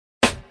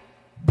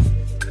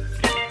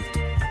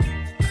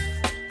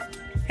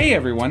Hey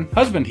everyone,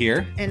 husband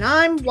here. And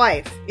I'm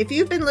wife. If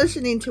you've been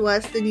listening to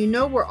us, then you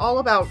know we're all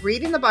about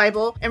reading the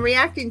Bible and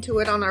reacting to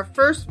it on our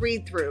first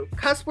read-through.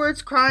 Cuss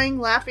words, crying,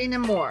 laughing,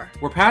 and more.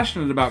 We're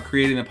passionate about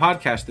creating a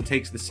podcast that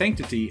takes the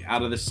sanctity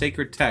out of the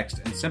sacred text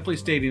and simply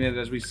stating it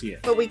as we see it.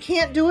 But we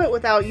can't do it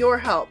without your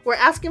help. We're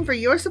asking for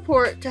your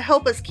support to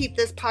help us keep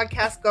this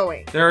podcast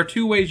going. There are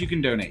two ways you can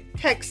donate.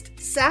 Text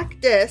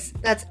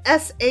SACDIS, that's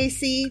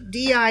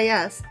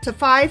SACDIS, to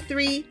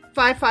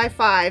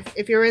 53555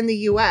 if you're in the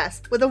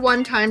U.S. with a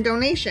one-time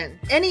donation.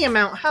 Any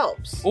amount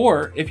helps.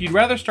 Or, if you'd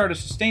rather start a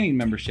sustaining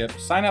membership,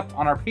 sign up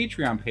on our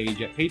Patreon page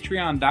at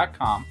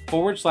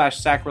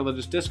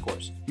patreon.com/sacrilegious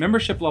discourse.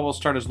 Membership levels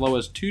start as low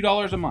as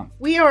 $2 a month.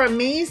 We are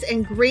amazed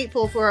and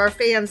grateful for our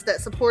fans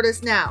that support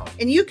us now,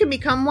 and you can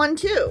become one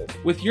too.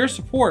 With your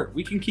support,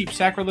 we can keep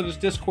Sacrilegious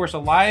Discourse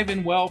alive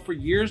and well for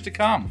years to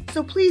come.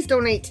 So please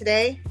donate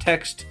today.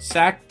 Text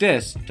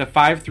SACDIS to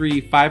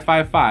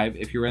 53555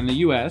 if you're in the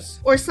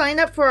U.S. Or sign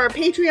up for our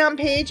Patreon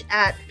page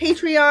at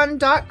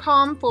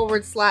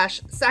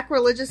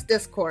patreon.com/sacrilegious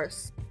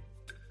discourse.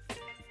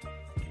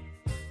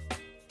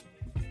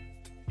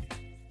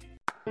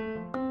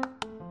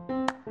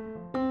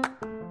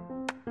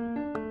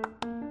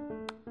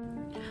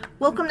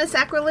 Welcome to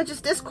Sacrilegious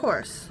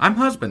Discourse. I'm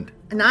husband.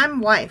 And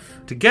I'm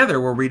wife.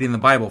 Together, we're reading the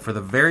Bible for the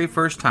very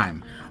first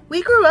time.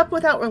 We grew up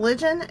without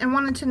religion and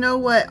wanted to know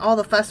what all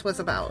the fuss was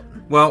about.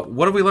 Well,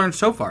 what have we learned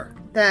so far?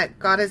 That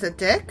God is a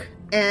dick,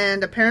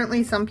 and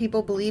apparently some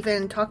people believe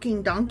in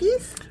talking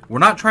donkeys. We're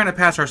not trying to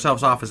pass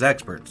ourselves off as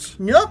experts.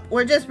 Nope,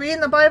 we're just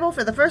reading the Bible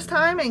for the first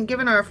time and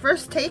giving our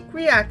first take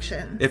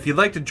reaction. If you'd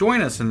like to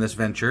join us in this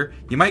venture,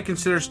 you might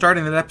consider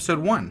starting at episode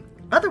 1.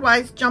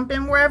 Otherwise, jump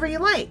in wherever you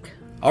like.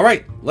 All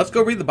right, let's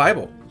go read the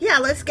Bible. Yeah,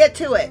 let's get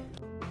to it.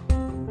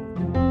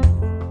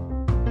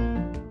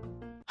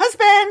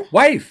 Husband!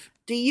 Wife!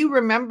 Do you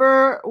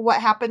remember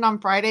what happened on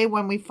Friday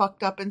when we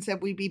fucked up and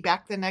said we'd be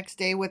back the next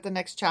day with the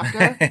next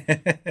chapter?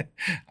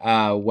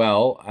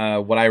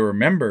 What I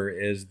remember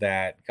is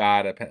that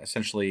God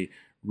essentially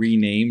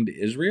renamed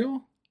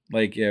Israel.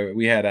 Like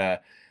we had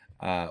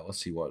let's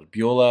see, what was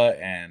Beulah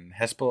and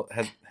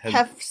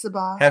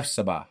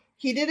Hephzibah.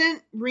 He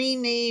didn't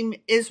rename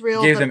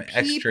Israel. Gave the them people.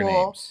 extra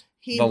names.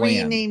 He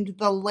renamed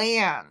the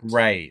land.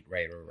 Right.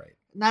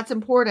 And that's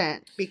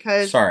important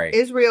because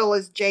Israel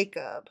is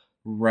Jacob.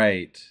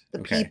 Right. The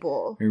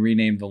people. He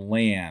renamed the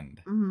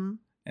land. Mm-hmm.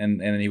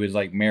 And he was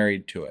like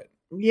married to it.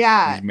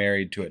 Yeah. He's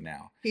married to it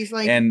now. He's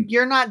like,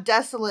 you're not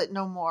desolate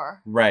no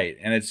more. Right.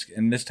 And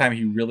this time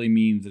he really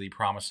means that he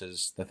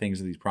promises the things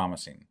that he's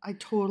promising. I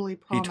totally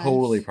promise. He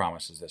totally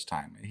promises this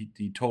time.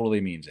 He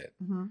totally means it.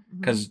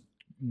 Because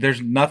Mm-hmm.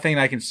 there's nothing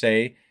I can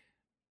say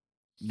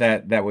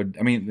that would,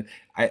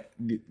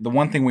 the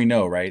one thing we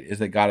know, right, is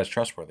that God is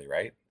trustworthy,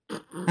 right?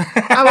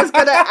 I was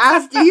going to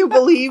ask, do you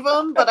believe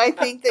him? But I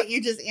think that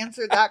you just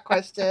answered that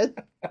question.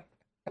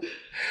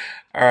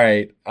 All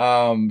right.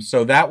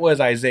 So that was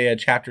Isaiah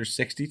chapter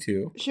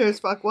 62. Sure as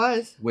fuck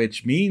was.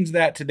 Which means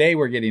that today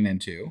we're getting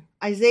into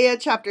Isaiah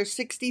chapter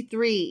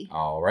 63.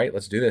 All right,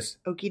 let's do this.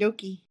 Okie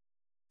dokie.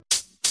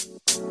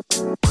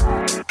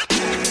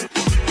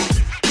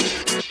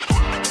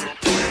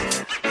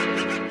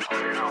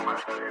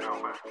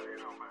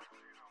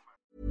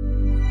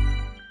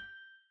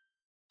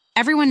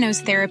 Everyone knows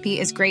therapy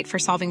is great for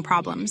solving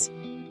problems,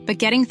 but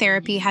getting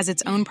therapy has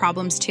its own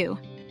problems too,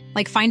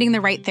 like finding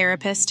the right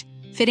therapist,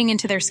 fitting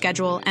into their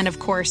schedule, and of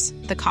course,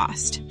 the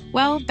cost.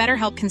 Well,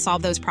 BetterHelp can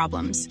solve those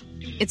problems.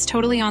 It's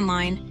totally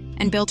online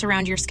and built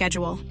around your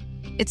schedule.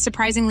 It's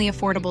surprisingly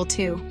affordable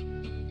too.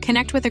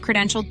 Connect with a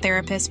credentialed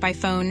therapist by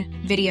phone,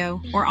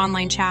 video, or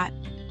online chat,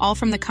 all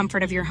from the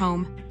comfort of your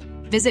home.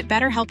 Visit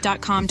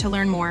BetterHelp.com to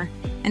learn more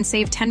and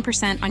save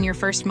 10% on your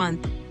first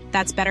month.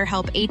 That's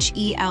BetterHelp,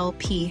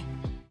 H-E-L-P.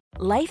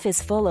 Life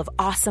is full of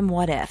awesome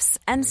what-ifs,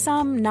 and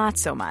some not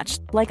so much,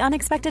 like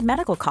unexpected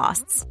medical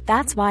costs.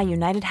 That's why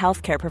United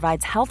Healthcare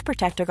provides Health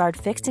Protector Guard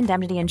fixed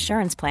indemnity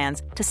insurance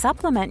plans to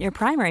supplement your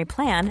primary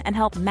plan and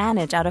help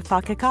manage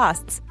out-of-pocket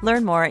costs.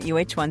 Learn more at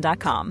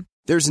UH1.com.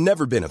 There's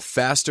never been a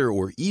faster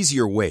or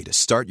easier way to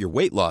start your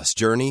weight loss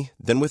journey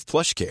than with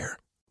PlushCare.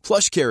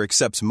 PlushCare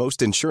accepts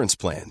most insurance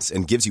plans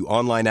and gives you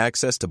online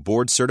access to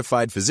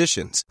board-certified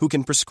physicians who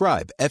can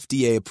prescribe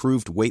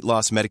FDA-approved weight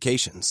loss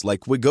medications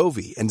like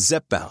Wegovy and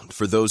Zepbound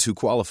for those who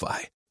qualify.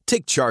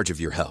 Take charge of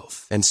your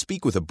health and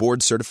speak with a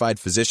board-certified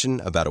physician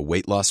about a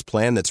weight loss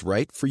plan that's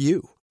right for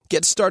you.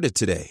 Get started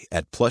today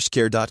at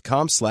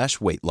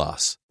plushcare.com/weight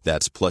loss.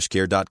 That's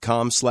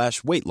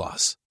plushcare.com/weight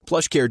loss.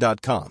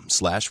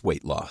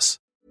 plushcare.com/weight loss.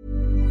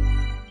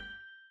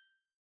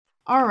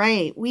 All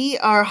right, we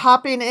are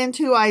hopping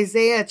into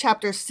Isaiah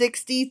chapter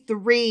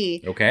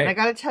 63. Okay. And I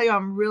got to tell you,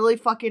 I'm really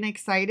fucking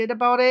excited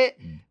about it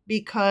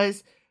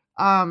because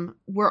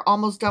we're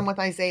almost done with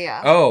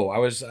Isaiah. Oh,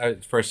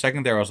 for a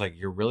second there, I was like,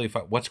 you're really,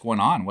 what's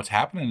going on? What's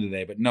happening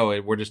today? But no,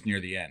 we're just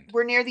near the end.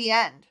 We're near the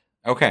end.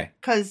 Okay.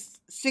 Because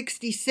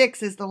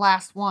 66 is the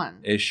last one.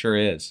 It sure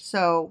is.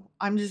 So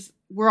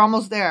we're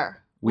almost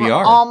there. We're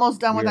almost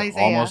done with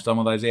Isaiah. Almost done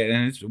with Isaiah.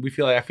 And I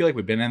feel like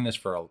we've been in this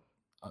for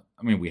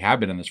I mean, we have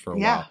been in this for a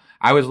Yeah. while.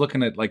 I was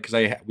looking at like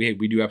because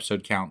we do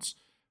episode counts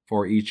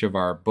for each of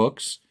our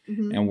books,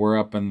 and we're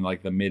up in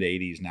like the mid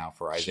 80s now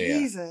for Isaiah.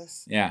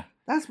 Jesus. Yeah.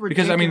 That's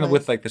ridiculous. Because I mean,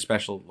 with like the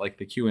special, like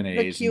the Q&As,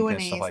 and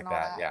Q&As stuff like and all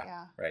that. that.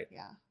 Yeah. Right.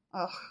 Yeah.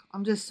 Ugh,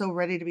 I'm just so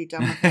ready to be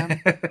done with them.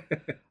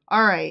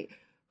 All right.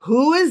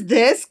 Who is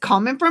this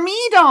coming from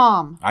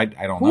Edom? I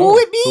don't Who know.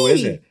 it be? Who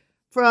is it?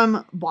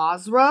 From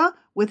Bozrah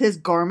with his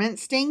garment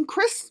stained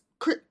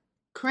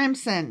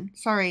crimson.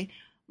 Sorry.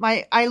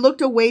 I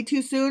looked away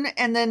too soon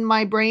and then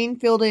my brain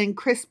filled in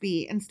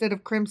crispy instead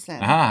of crimson.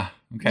 Ah,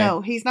 okay.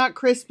 No, he's not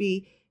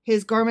crispy.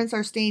 His garments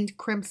are stained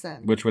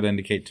crimson. Which would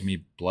indicate to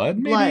me blood,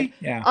 maybe? Blood.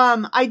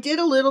 Yeah. I did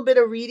a little bit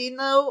of reading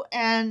though,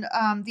 and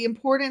the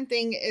important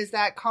thing is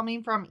that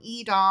coming from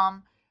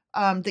Edom,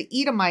 the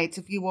Edomites,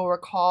 if you will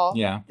recall,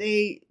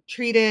 they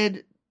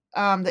treated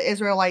the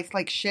Israelites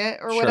like shit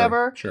or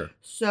whatever. Sure.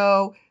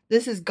 So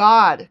this is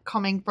God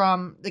coming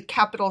from the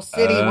capital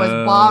city was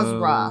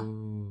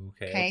Bozrah.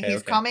 Okay,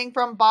 he's coming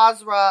from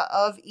Bozrah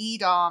of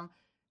Edom,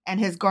 and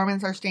his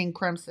garments are stained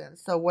crimson.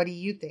 So what do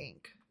you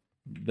think?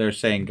 They're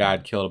saying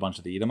God killed a bunch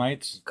of the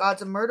Edomites?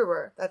 God's a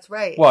murderer. That's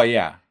right. Well,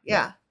 yeah.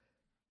 Yeah.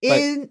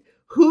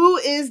 Who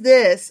is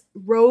this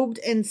robed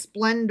in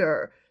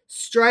splendor,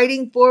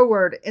 striding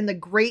forward in the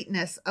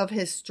greatness of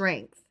his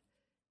strength?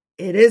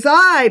 It is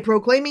I,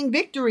 proclaiming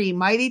victory,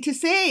 mighty to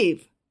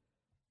save.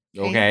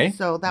 Okay.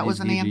 So that was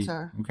an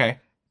answer. Okay.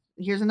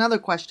 Here's another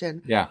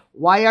question. Yeah.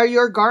 Why are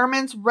your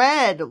garments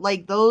red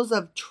like those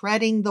of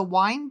treading the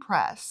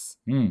winepress?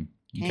 Okay.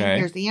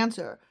 Here's the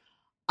answer.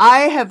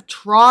 I have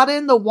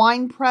trodden the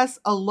winepress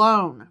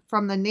alone.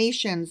 From the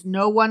nations,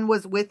 no one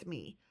was with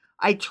me.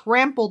 I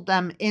trampled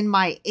them in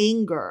my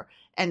anger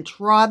and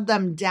trod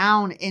them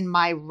down in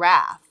my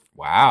wrath.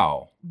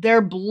 Wow.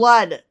 Their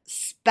blood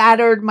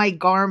spattered my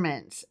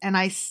garments, and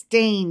I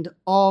stained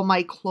all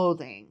my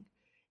clothing.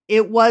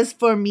 It was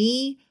for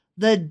me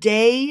the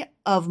day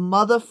of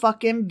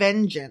motherfucking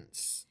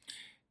vengeance.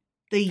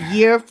 The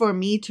year for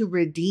me to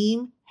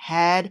redeem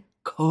had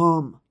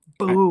come.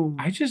 Boom.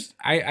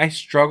 I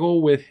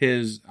struggle with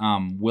his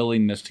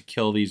willingness to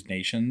kill these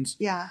nations.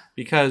 Yeah.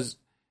 Because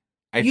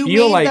you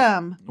feel made like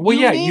them. Well,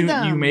 You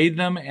you made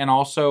them, and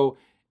also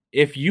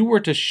if you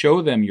were to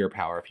show them your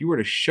power, if you were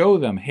to show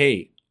them,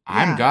 hey,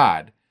 I'm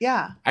God.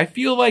 Yeah. I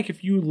feel like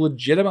if you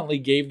legitimately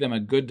gave them a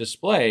good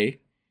display,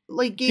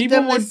 like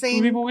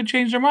people would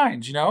change their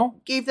minds, you know?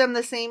 Gave them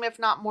the same, if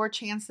not more,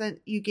 chance that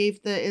you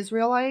gave the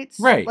Israelites.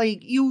 Right.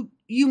 Like you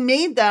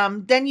made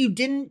them, then you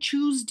didn't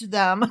choose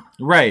them.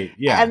 Right.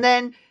 Yeah. And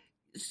then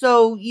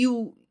so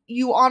you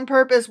on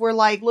purpose were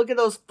like, look at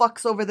those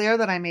fucks over there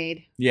that I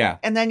made. Yeah.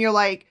 And then you're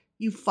like,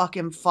 you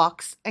fucking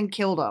fucks, and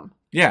killed them.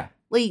 Yeah.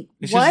 Like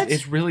it's what?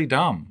 It's really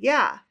dumb.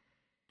 Yeah.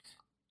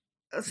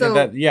 So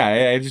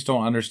I just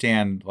don't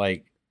understand.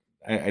 Like,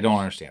 I don't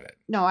understand it.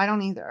 No, I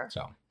don't either.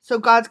 So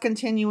God's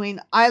continuing.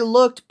 I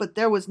looked, but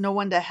there was no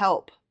one to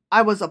help.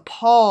 I was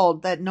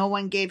appalled that no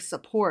one gave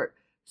support.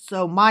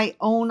 So my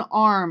own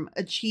arm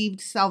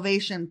achieved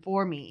salvation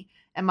for me,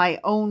 and my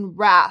own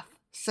wrath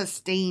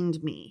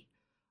sustained me.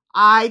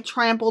 I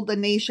trampled the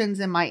nations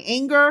in my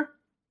anger.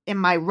 In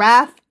my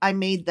wrath, I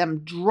made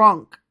them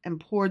drunk and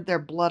poured their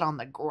blood on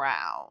the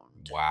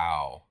ground.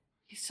 Wow.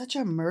 He's such a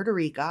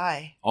murdery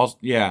guy. Also,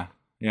 yeah.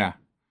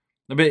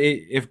 But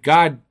if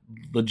God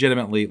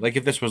legitimately, like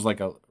if this was like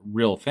a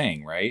real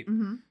thing, right?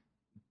 Mm-hmm.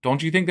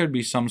 Don't you think there'd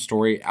be some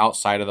story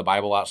outside of the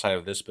Bible, outside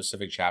of this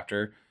specific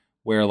chapter,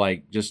 where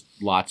like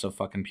just lots of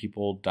fucking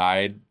people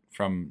died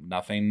from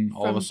nothing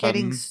all of a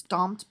sudden? Getting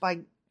stomped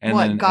by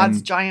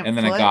God's giant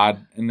foot?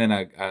 And then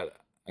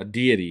a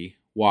deity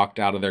walked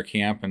out of their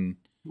camp and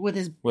with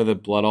the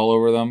blood all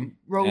over them,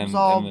 robes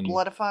all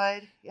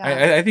bloodified.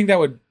 Yeah. I think that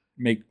would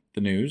make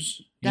the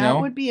news.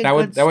 That would be a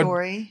good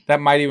story. That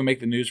might even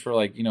make the news for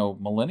like,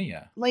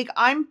 millennia. Like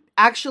I'm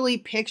actually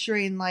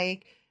picturing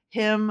like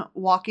him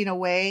walking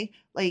away,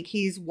 like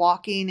he's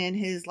walking in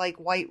his like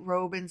white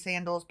robe and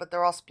sandals, but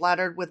they're all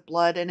splattered with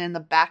blood, and in the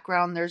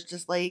background there's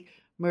just like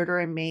murder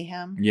and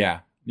mayhem. Yeah.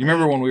 You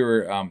remember when we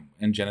were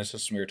in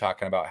Genesis and we were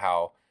talking about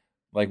how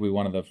like we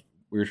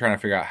were trying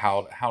to figure out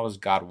how does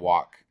God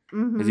walk?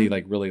 Mm-hmm. Is he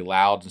like really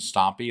loud and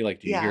stompy? Like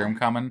do you hear him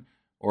coming?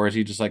 Or is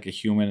he just like a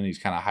human and he's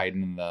kind of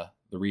hiding in the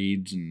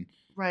reeds and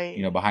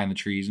behind the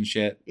trees and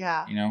shit?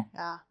 Yeah.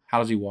 Yeah. How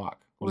does he walk?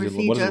 What does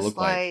it look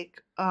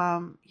like?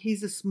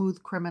 He's a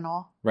smooth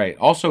criminal. Right.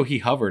 Also, he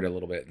hovered a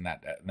little bit in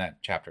that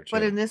chapter too.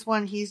 But in this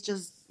one, he's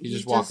just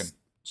walking,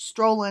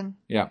 strolling.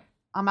 Yeah.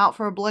 I'm out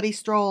for a bloody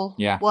stroll.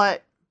 Yeah.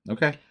 What?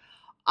 Okay.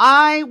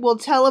 I will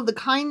tell of the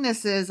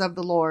kindnesses of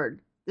the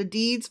Lord, the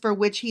deeds for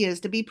which he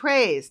is to be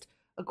praised,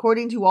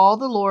 according to all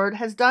the Lord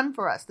has done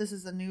for us. This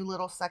is a new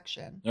little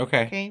section.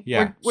 Okay.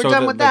 Yeah. We're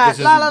done with that. This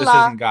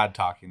isn't God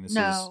talking. This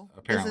is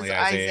apparently this is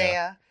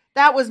Isaiah.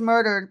 That was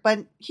murdered,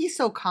 but he's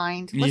so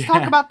kind. Let's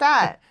talk about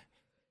that.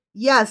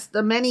 Yes,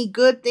 the many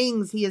good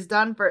things he has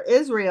done for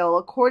Israel,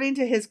 according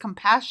to his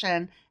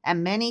compassion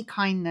and many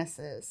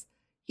kindnesses.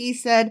 He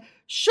said,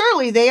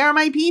 surely they are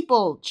my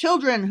people,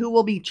 children who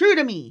will be true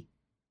to me.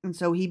 And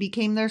so he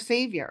became their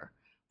savior.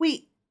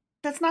 Wait,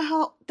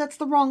 that's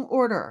the wrong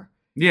order.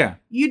 Yeah.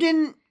 You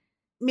didn't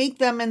make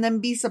them and then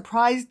be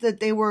surprised that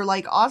they were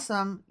like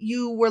awesome.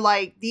 You were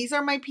like, these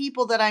are my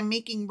people that I'm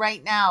making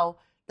right now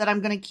that I'm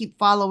going to keep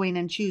following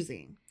and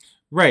choosing.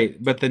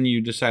 Right. But then you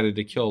decided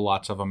to kill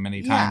lots of them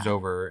many times Yeah.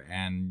 over,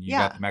 and you Yeah.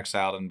 got them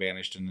exiled and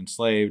banished and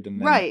enslaved.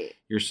 And then Right.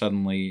 you're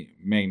suddenly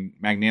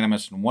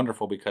magnanimous and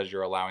wonderful because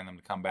you're allowing them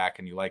to come back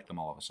and you like them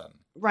all of a sudden.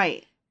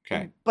 Right.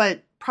 Okay.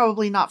 But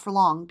probably not for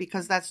long,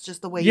 because that's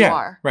just the way Yeah. you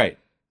are. Right.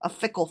 A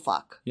fickle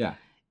fuck. Yeah.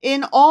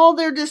 In all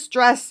their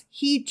distress,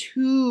 he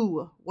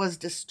too was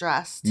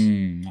distressed.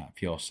 I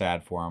feel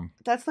sad for him.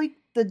 That's like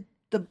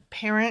the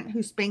parent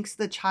who spanks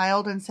the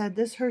child and said,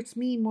 "This hurts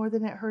me more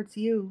than it hurts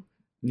you."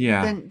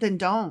 Yeah. Then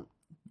don't.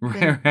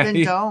 Right.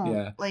 Then don't.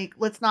 Yeah. Like,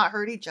 let's not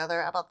hurt each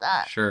other. How about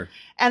that? Sure.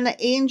 And the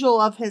angel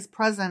of his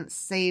presence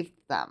saved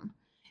them.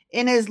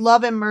 In his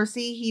love and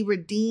mercy, he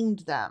redeemed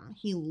them.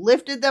 He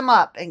lifted them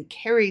up and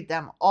carried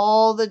them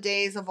all the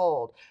days of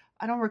old.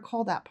 I don't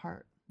recall that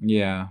part.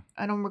 Yeah.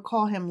 I don't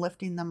recall him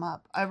lifting them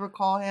up. I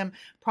recall him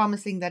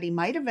promising that he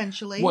might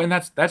eventually. Well, and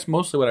that's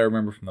mostly what I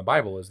remember from the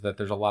Bible, is that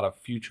there's a lot of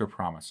future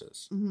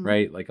promises, Mhm.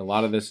 right? Like a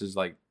lot of this is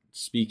like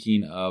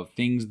speaking of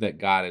things that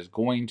God is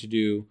going to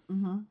do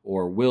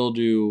or will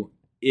do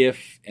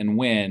if and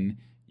when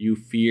you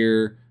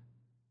fear,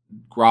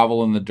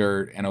 grovel in the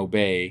dirt, and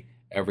obey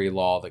every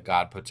law that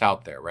God puts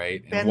out there,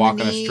 right? Bend And walk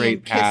the on a knee straight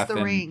and kiss path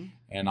the ring.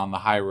 and on the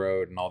high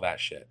road and all that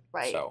shit.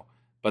 Right. So,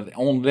 but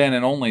only then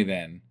and only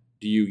then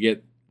do you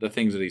get the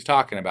things that he's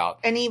talking about.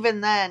 And even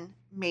then,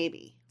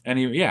 maybe. And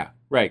yeah,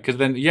 right. Because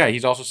then,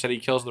 he's also said he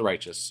kills the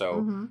righteous.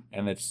 So, Mhm.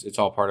 and it's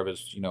all part of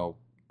his,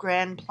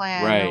 Grand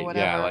plan or right.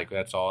 whatever. Yeah, like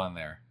that's all in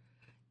there.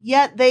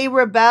 Yet they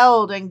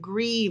rebelled and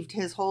grieved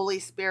his Holy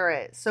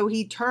Spirit. So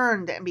he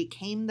turned and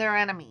became their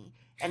enemy,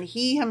 and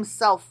he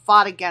himself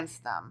fought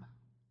against them.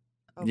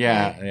 Okay.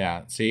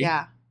 Yeah. See?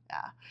 Yeah.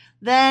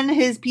 Then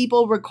his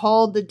people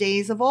recalled the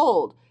days of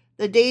old,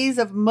 the days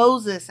of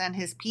Moses and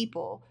his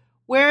people.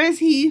 Where is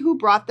he who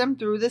brought them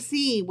through the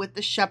sea with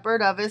the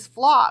shepherd of his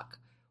flock?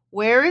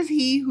 Where is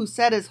he who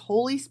set his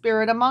Holy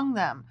Spirit among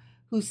them,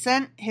 who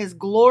sent his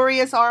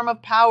glorious arm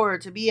of power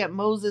to be at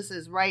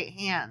Moses' right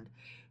hand,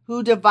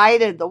 who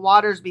divided the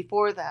waters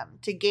before them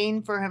to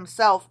gain for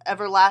himself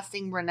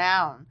everlasting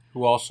renown,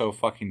 Who also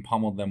fucking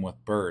pummeled them with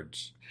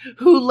birds.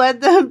 who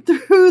led them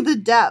through the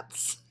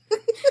depths?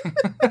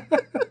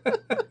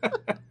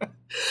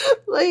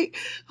 Like,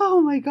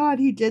 oh my God,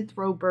 he did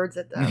throw birds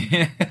at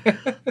them.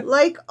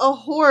 Like a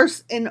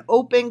horse in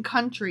open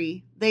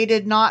country, they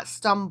did not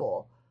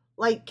stumble.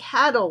 Like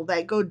cattle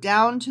that go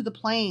down to the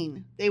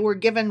plain, they were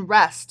given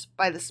rest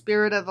by the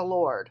Spirit of the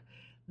Lord.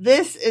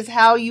 This is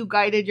how you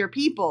guided your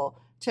people,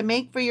 to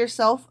make for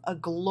yourself a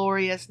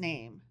glorious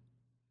name.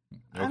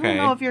 I don't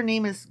know if your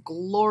name is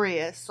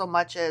glorious so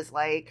much as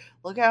like,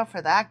 look out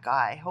for that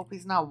guy. Hope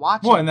he's not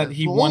watching. Well, and that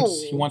he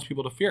wants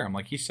people to fear him.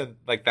 Like he said,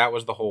 like that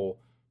was the whole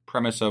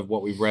premise of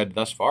what we've read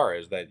thus far,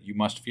 is that you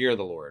must fear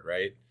the Lord,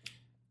 right?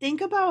 Think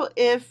about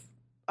if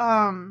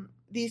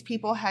these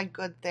people had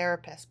good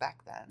therapists back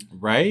then.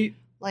 Right?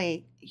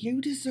 Like,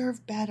 you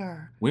deserve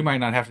better. We might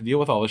not have to deal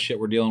with all the shit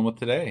we're dealing with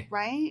today.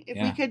 Right? If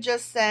Yeah. we could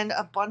just send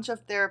a bunch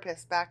of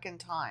therapists back in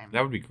time.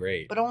 That would be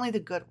great. But only the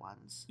good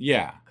ones.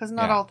 Yeah. Because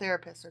not all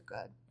therapists are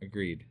good.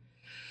 Agreed.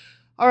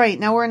 All right,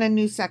 now we're in a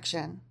new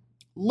section.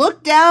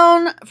 Look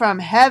down from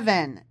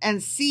heaven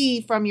and see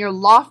from your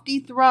lofty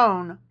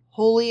throne,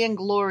 holy and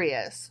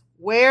glorious.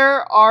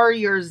 Where are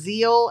your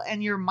zeal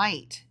and your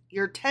might?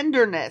 Your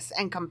tenderness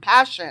and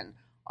compassion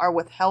are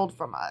withheld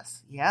from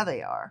us. Yeah,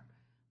 they are.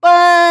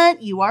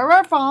 But you are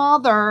our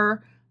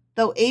Father.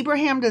 Though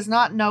Abraham does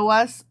not know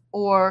us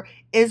or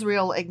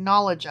Israel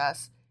acknowledge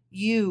us,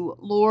 you,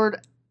 Lord,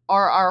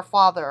 are our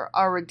Father,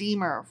 our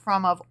Redeemer.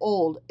 From of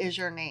old is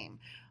your name.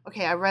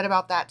 Okay, I read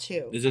about that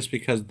too. Is this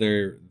because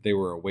they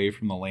were away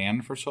from the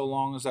land for so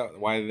long? Is that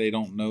why they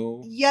don't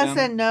know? Yes them?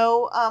 and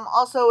no.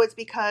 Also, it's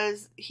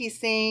because he's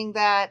saying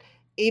that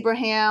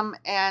Abraham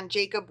and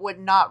Jacob would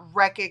not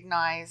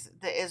recognize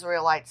the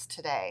Israelites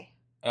today.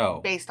 Oh.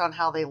 Based on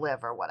how they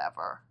live or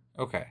whatever.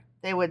 Okay.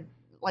 They would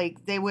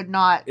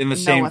not in the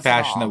know same us at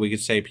fashion all. that we could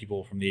say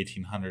people from the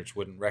 1800s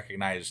wouldn't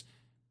recognize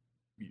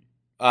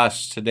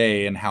us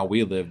today and how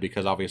we live,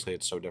 because obviously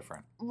it's so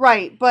different.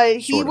 Right, but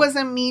he Sort of.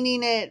 wasn't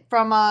meaning it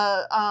from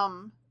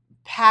a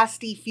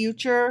pasty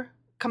future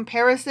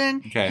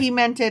comparison. Okay. He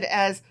meant it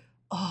as,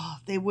 oh,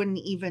 they wouldn't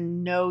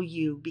even know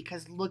you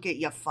because look at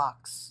you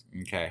fucks.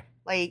 Okay.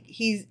 Like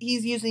he's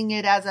using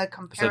it as a It's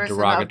comparison. a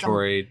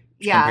derogatory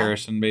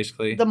comparison,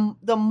 basically.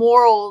 The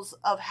morals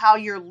of how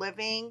you're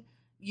living,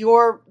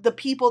 the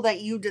people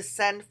that you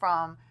descend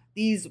from,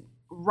 these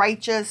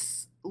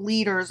righteous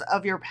leaders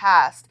of your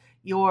past,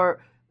 your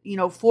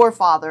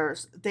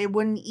forefathers, they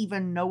wouldn't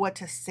even know what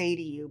to say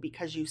to you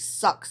because you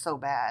suck so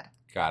bad.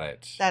 Got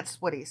it. That's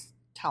what he's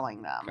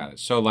telling them. Got it.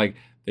 So like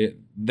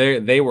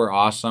they were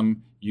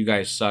awesome. You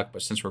guys suck,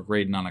 but since we're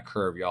grading on a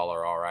curve, y'all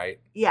are all right.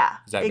 Yeah.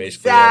 Is that basically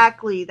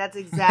exactly? That's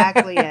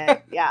exactly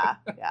it. Yeah.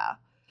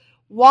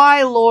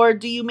 Why, Lord,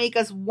 do you make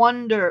us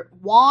wander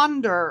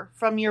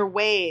from your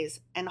ways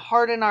and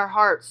harden our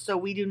hearts so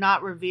we do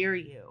not revere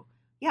you?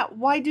 Yeah,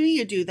 why do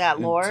you do that,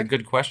 Lord? It's a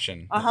good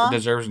question. It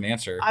deserves an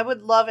answer. I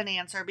would love an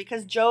answer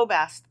because Job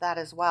asked that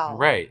as well.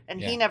 Right.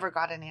 And he never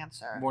got an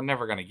answer. We're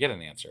never going to get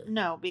an answer.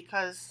 No,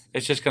 because...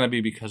 It's just going to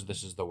be because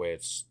this is the way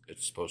it's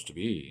supposed to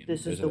be.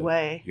 This is the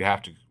way. You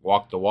have to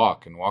walk the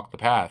walk and walk the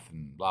path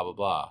and blah, blah,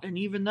 blah. And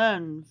even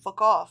then,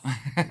 fuck off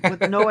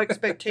with no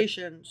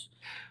expectations.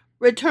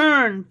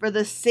 Return for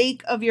the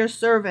sake of your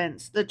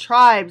servants, the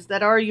tribes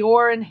that are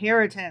your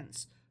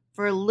inheritance.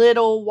 For a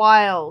little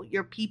while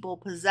your people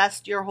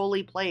possessed your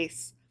holy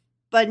place.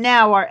 But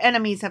now our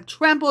enemies have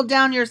trampled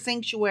down your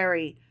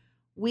sanctuary.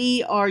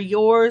 We are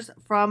yours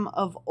from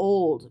of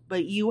old,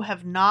 but you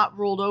have not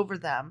ruled over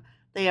them.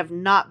 They have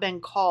not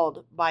been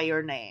called by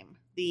your name.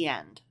 The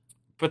end.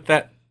 But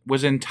that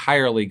was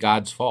entirely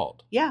God's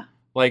fault. Yeah.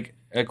 Like,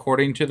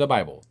 according to the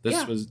Bible.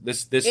 This was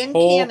this in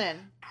whole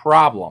canon.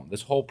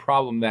 This whole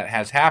problem that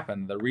has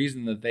happened, the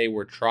reason that they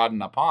were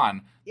trodden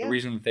upon, the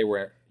reason that they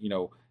were,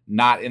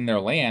 not in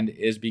their land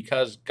is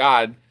because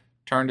God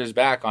turned his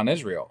back on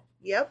Israel.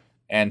 Yep.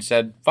 And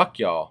said, fuck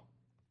y'all.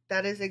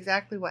 That is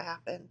exactly what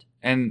happened.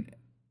 And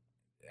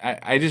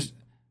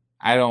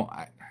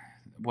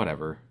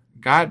whatever.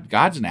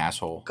 God's an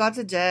asshole. God's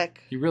a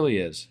dick. He really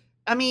is.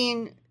 I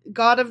mean,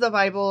 God of the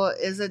Bible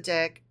is a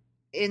dick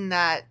in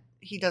that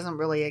he doesn't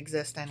really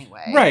exist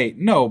anyway. Right.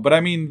 No, but I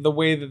mean, the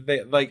way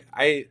that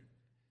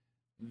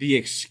the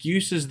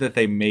excuses that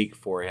they make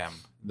for him,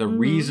 the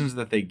reasons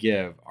that they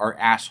give are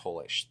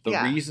assholish.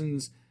 The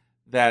reasons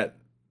that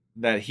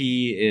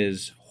he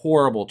is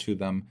horrible to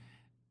them,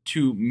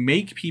 to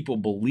make people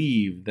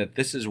believe that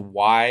this is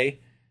why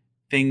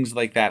things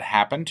like that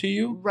happen to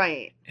you.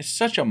 Right. It's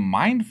such a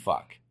mind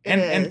fuck.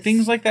 And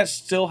things like that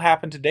still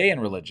happen today in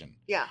religion.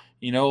 Yeah.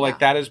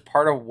 That is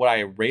part of what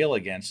I rail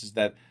against, is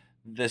that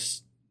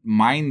this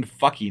mind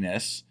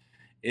fuckiness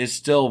is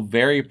still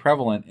very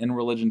prevalent in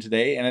religion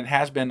today, and it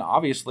has been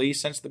obviously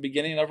since the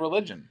beginning of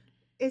religion.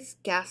 It's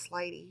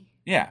gaslighty.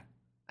 Yeah.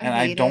 And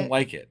I don't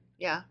like it.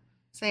 Yeah.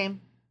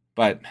 Same.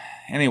 But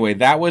anyway,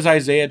 that was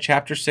Isaiah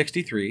chapter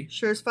 63.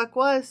 Sure as fuck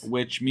was.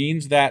 Which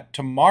means that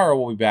tomorrow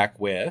we'll be back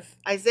with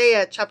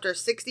Isaiah chapter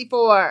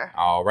 64.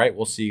 All right.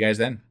 We'll see you guys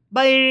then.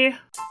 Bye.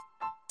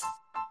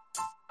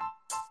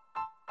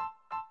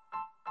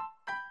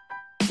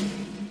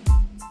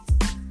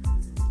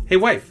 Hey,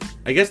 wife.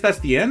 I guess that's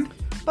the end?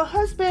 But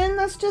husband,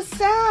 that's just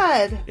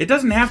sad. It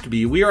doesn't have to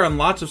be. We are on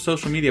lots of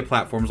social media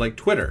platforms like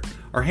Twitter.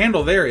 Our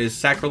handle there is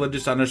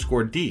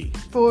sacrilegious_D.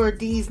 For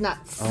D's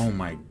nuts. Oh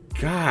my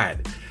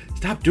God.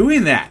 Stop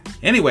doing that.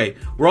 Anyway,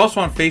 we're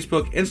also on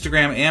Facebook,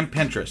 Instagram, and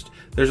Pinterest.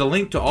 There's a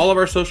link to all of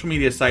our social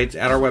media sites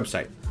at our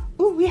website.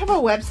 Ooh, we have a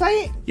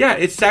website? Yeah,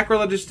 it's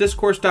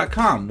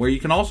sacrilegiousdiscourse.com, where you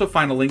can also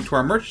find a link to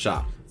our merch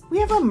shop. We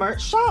have a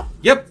merch shop?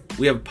 Yep.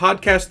 We have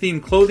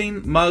podcast-themed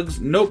clothing, mugs,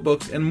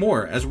 notebooks, and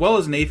more, as well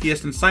as an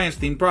atheist and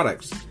science-themed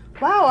products.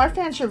 Wow, our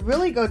fans should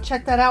really go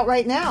check that out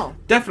right now.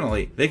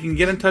 Definitely. They can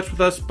get in touch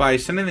with us by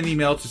sending an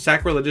email to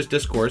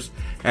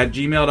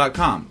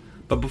sacrilegiousdiscourse@gmail.com.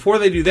 But before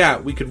they do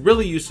that, we could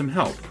really use some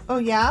help. Oh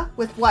yeah?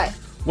 With what?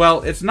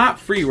 Well, it's not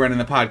free running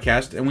the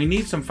podcast, and we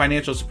need some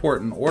financial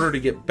support in order to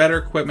get better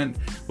equipment,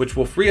 which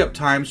will free up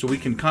time so we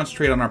can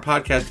concentrate on our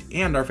podcast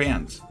and our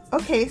fans.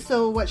 Okay,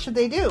 so what should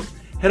they do?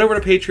 Head over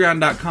to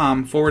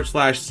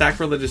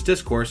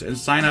patreon.com/sacrilegiousdiscourse and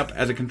sign up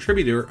as a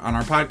contributor on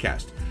our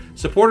podcast.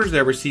 Supporters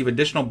there receive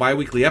additional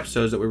bi-weekly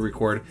episodes that we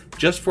record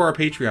just for our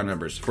Patreon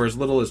members for as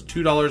little as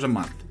 $2 a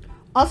month.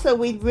 Also,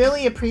 we'd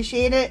really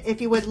appreciate it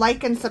if you would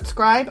like and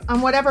subscribe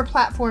on whatever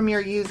platform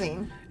you're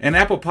using. And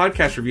Apple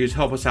Podcast reviews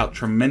help us out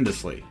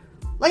tremendously.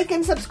 Like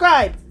and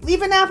subscribe.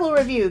 Leave an Apple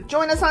review.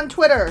 Join us on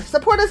Twitter.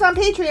 Support us on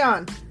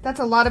Patreon. That's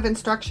a lot of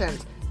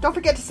instructions. Don't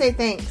forget to say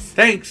thanks.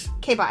 Thanks.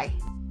 Okay, bye.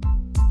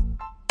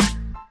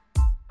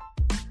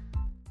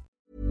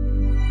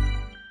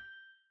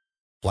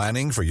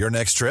 Planning for your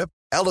next trip?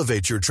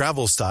 Elevate your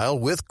travel style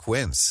with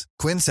Quince.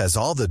 Quince has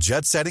all the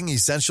jet-setting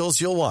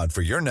essentials you'll want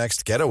for your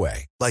next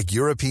getaway, like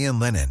European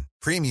linen,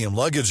 premium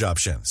luggage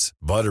options,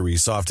 buttery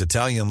soft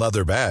Italian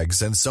leather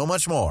bags, and so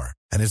much more.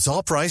 And it's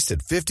all priced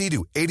at 50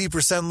 to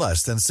 80%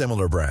 less than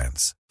similar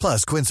brands.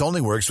 Plus, Quince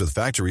only works with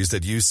factories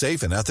that use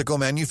safe and ethical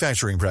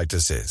manufacturing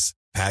practices.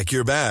 Pack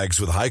your bags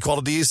with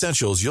high-quality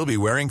essentials you'll be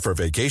wearing for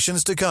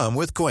vacations to come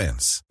with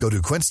Quince. Go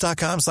to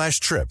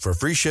quince.com/trip for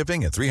free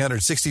shipping and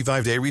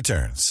 365-day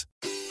returns.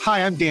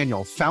 Hi, I'm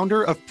Daniel,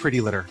 founder of Pretty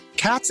Litter.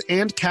 Cats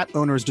and cat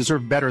owners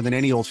deserve better than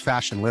any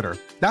old-fashioned litter.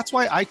 That's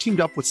why I teamed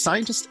up with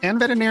scientists and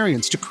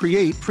veterinarians to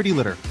create Pretty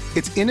Litter.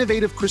 Its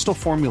innovative crystal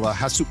formula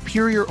has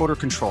superior odor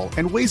control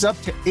and weighs up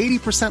to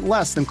 80%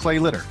 less than clay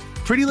litter.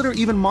 Pretty Litter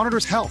even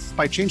monitors health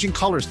by changing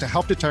colors to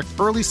help detect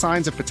early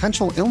signs of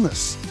potential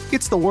illness.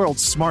 It's the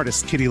world's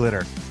smartest kitty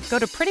litter. Go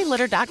to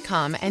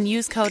prettylitter.com and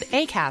use code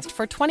ACAST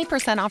for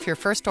 20% off your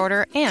first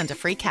order and a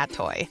free cat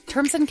toy.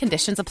 Terms and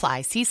conditions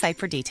apply. See site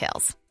for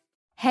details.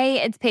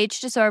 Hey, it's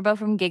Paige DeSorbo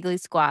from Giggly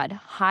Squad.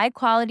 High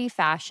quality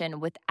fashion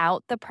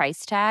without the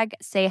price tag.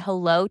 Say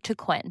hello to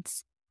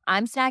Quince.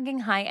 I'm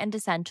snagging high-end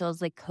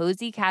essentials like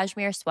cozy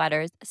cashmere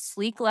sweaters,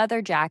 sleek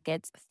leather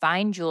jackets,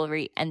 fine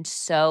jewelry, and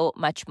so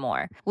much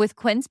more. With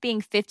Quince being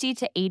 50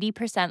 to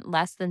 80%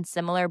 less than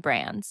similar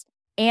brands.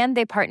 And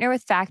they partner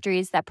with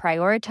factories that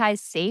prioritize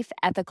safe,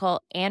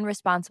 ethical, and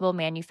responsible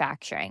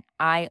manufacturing.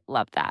 I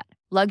love that.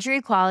 Luxury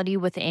quality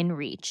within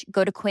reach.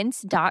 Go to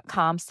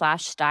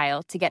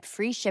quince.com/style to get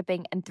free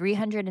shipping and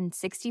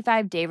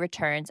 365-day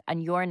returns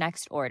on your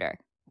next order.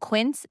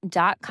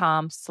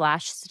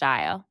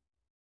 Quince.com/style.